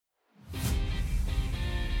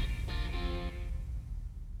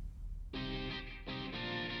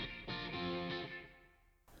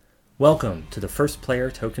Welcome to the First Player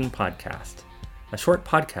Token Podcast, a short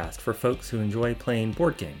podcast for folks who enjoy playing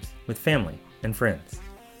board games with family and friends.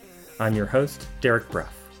 I'm your host, Derek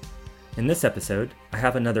Bruff. In this episode, I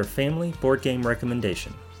have another family board game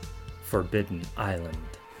recommendation, Forbidden Island.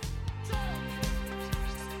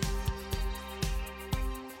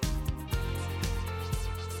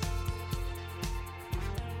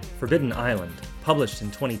 Forbidden Island, published in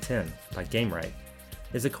 2010 by Gamewright,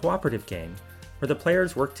 is a cooperative game where the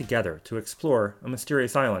players work together to explore a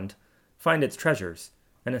mysterious island, find its treasures,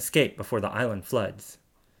 and escape before the island floods.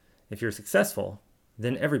 If you're successful,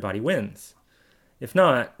 then everybody wins. If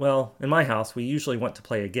not, well, in my house we usually want to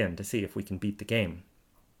play again to see if we can beat the game.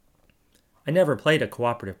 I never played a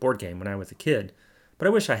cooperative board game when I was a kid, but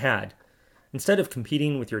I wish I had. Instead of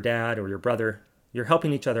competing with your dad or your brother, you're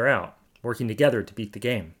helping each other out, working together to beat the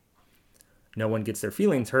game. No one gets their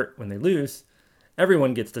feelings hurt when they lose.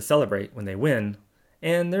 Everyone gets to celebrate when they win,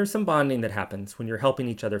 and there's some bonding that happens when you're helping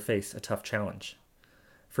each other face a tough challenge.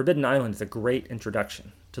 Forbidden Island is a great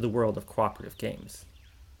introduction to the world of cooperative games.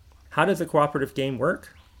 How does a cooperative game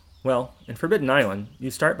work? Well, in Forbidden Island,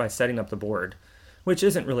 you start by setting up the board, which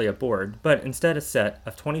isn't really a board, but instead a set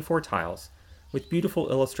of 24 tiles with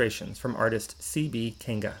beautiful illustrations from artist C.B.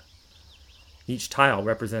 Kanga. Each tile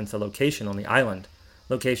represents a location on the island,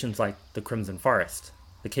 locations like the Crimson Forest,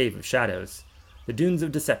 the Cave of Shadows, the Dunes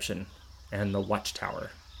of Deception, and the Watchtower.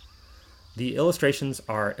 The illustrations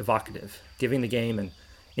are evocative, giving the game an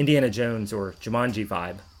Indiana Jones or Jumanji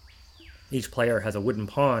vibe. Each player has a wooden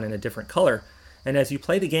pawn in a different color, and as you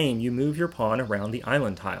play the game, you move your pawn around the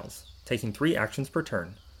island tiles, taking 3 actions per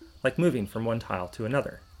turn, like moving from one tile to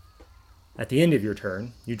another. At the end of your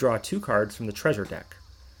turn, you draw 2 cards from the treasure deck.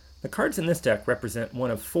 The cards in this deck represent one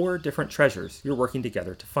of 4 different treasures you're working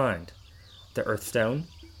together to find: the Earthstone,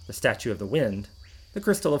 the Statue of the Wind, the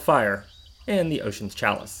Crystal of Fire, and the Ocean's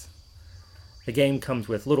Chalice. The game comes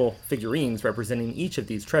with little figurines representing each of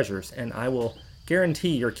these treasures, and I will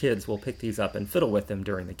guarantee your kids will pick these up and fiddle with them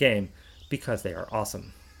during the game because they are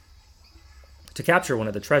awesome. To capture one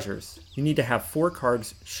of the treasures, you need to have 4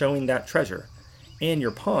 cards showing that treasure, and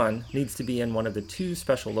your pawn needs to be in one of the 2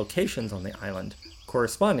 special locations on the island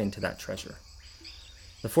corresponding to that treasure.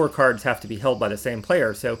 The 4 cards have to be held by the same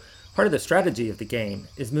player, so part of the strategy of the game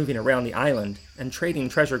is moving around the island and trading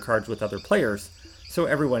treasure cards with other players so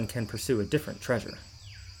everyone can pursue a different treasure.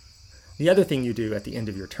 The other thing you do at the end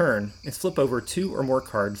of your turn is flip over 2 or more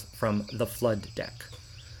cards from the Flood deck.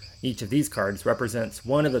 Each of these cards represents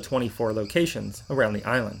one of the 24 locations around the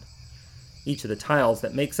island. Each of the tiles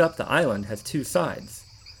that makes up the island has 2 sides.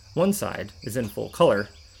 One side is in full color,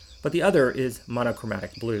 but the other is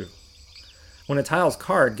monochromatic blue. When a tile's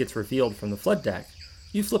card gets revealed from the Flood deck,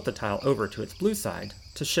 you flip the tile over to its blue side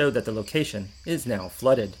to show that the location is now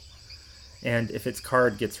flooded. And if its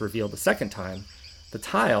card gets revealed a second time, the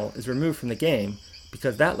tile is removed from the game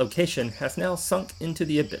because that location has now sunk into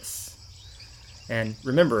the abyss. And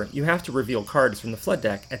remember, you have to reveal cards from the Flood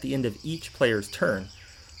deck at the end of each player's turn,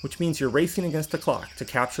 which means you're racing against the clock to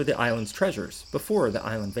capture the island's treasures before the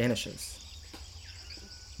island vanishes.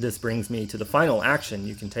 This brings me to the final action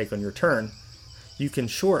you can take on your turn. You can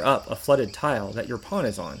shore up a flooded tile that your pawn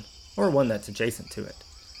is on, or one that's adjacent to it.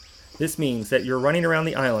 This means that you're running around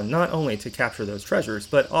the island not only to capture those treasures,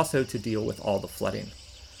 but also to deal with all the flooding.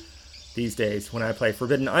 These days, when I play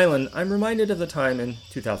Forbidden Island, I'm reminded of the time in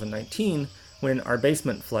 2019 when our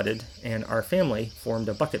basement flooded and our family formed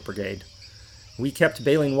a bucket brigade. We kept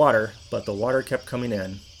bailing water, but the water kept coming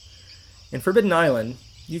in. In Forbidden Island,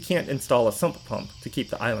 you can't install a sump pump to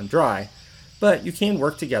keep the island dry, but you can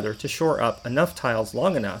work together to shore up enough tiles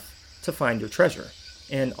long enough to find your treasure,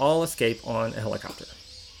 and all escape on a helicopter.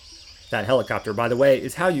 That helicopter, by the way,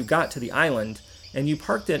 is how you got to the island, and you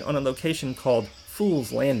parked it on a location called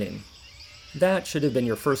Fool's Landing. That should have been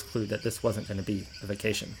your first clue that this wasn't going to be a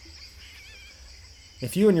vacation.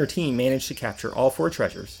 If you and your team manage to capture all 4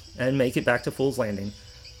 treasures and make it back to Fool's Landing,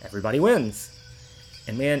 everybody wins.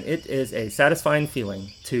 And man, it is a satisfying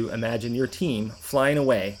feeling to imagine your team flying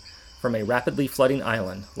away from a rapidly flooding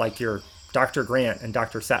island like your Dr. Grant and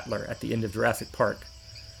Dr. Sattler at the end of Jurassic Park.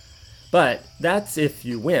 But that's if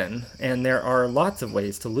you win, and there are lots of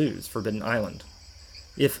ways to lose Forbidden Island.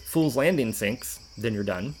 If Fool's Landing sinks, then you're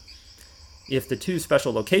done. If the 2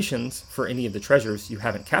 special locations for any of the treasures you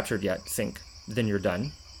haven't captured yet sink, then you're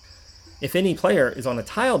done. If any player is on a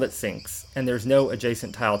tile that sinks and there's no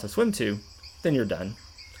adjacent tile to swim to, then you're done.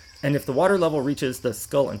 And if the water level reaches the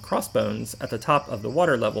skull and crossbones at the top of the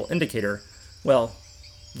water level indicator, well,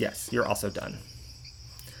 yes, you're also done.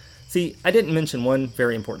 See, I didn't mention one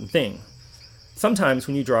very important thing. Sometimes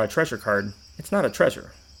when you draw a treasure card, it's not a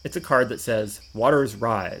treasure. It's a card that says, Waters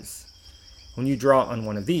Rise. When you draw on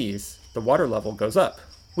one of these, the water level goes up,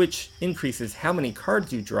 which increases how many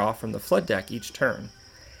cards you draw from the flood deck each turn.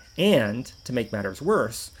 And, to make matters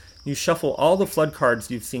worse, you shuffle all the flood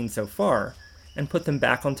cards you've seen so far and put them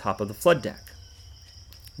back on top of the flood deck.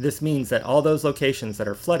 This means that all those locations that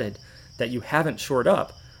are flooded that you haven't shored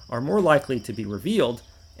up are more likely to be revealed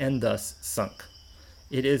and thus sunk.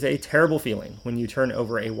 It is a terrible feeling when you turn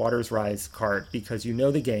over a Water's Rise card because you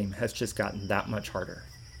know the game has just gotten that much harder.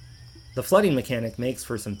 The flooding mechanic makes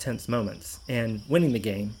for some tense moments, and winning the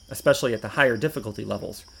game, especially at the higher difficulty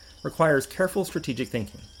levels, requires careful strategic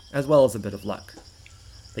thinking, as well as a bit of luck.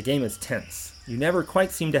 The game is tense. You never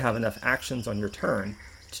quite seem to have enough actions on your turn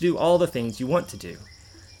to do all the things you want to do,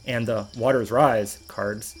 and the Water's Rise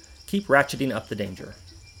cards keep ratcheting up the danger.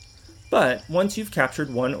 But once you've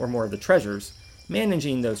captured one or more of the treasures,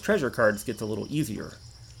 managing those treasure cards gets a little easier,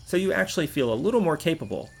 so you actually feel a little more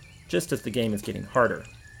capable just as the game is getting harder.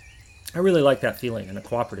 I really like that feeling in a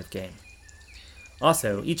cooperative game.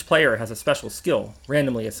 Also, each player has a special skill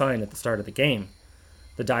randomly assigned at the start of the game.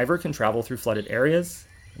 The diver can travel through flooded areas,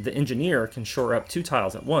 the engineer can shore up 2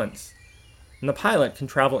 tiles at once, and the pilot can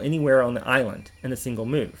travel anywhere on the island in a single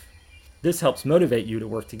move. This helps motivate you to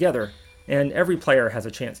work together, and every player has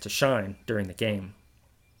a chance to shine during the game.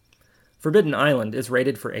 Forbidden Island is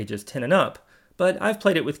rated for ages 10 and up, but I've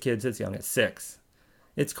played it with kids as young as 6.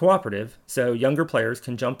 It's cooperative, so younger players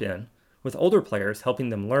can jump in, with older players helping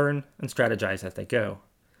them learn and strategize as they go.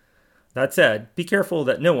 That said, be careful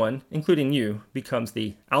that no one, including you, becomes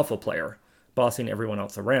the alpha player, bossing everyone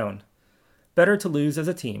else around. Better to lose as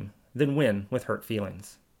a team than win with hurt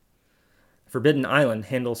feelings. Forbidden Island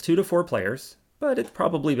handles 2 to 4 players, but it's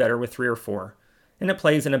probably better with 3 or 4, and it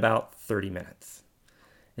plays in about 30 minutes.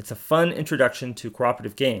 It's a fun introduction to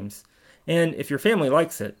cooperative games, and if your family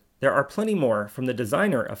likes it, there are plenty more from the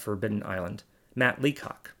designer of Forbidden Island, Matt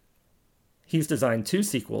Leacock. He's designed 2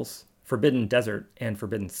 sequels, Forbidden Desert and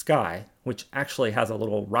Forbidden Sky, which actually has a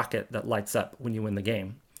little rocket that lights up when you win the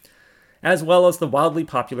game, as well as the wildly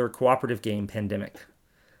popular cooperative game Pandemic.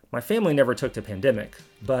 My family never took to Pandemic,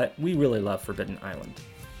 but we really love Forbidden Island.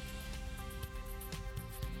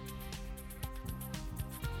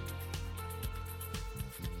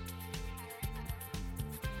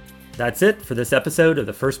 That's it for this episode of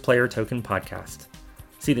the First Player Token podcast.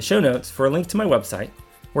 See the show notes for a link to my website,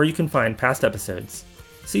 where you can find past episodes,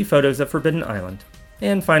 see photos of Forbidden Island,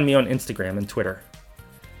 and find me on Instagram and Twitter.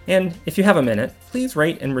 And if you have a minute, please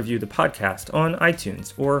rate and review the podcast on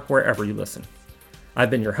iTunes or wherever you listen. I've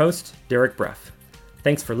been your host, Derek Breff.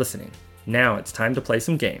 Thanks for listening. Now it's time to play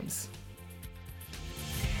some games.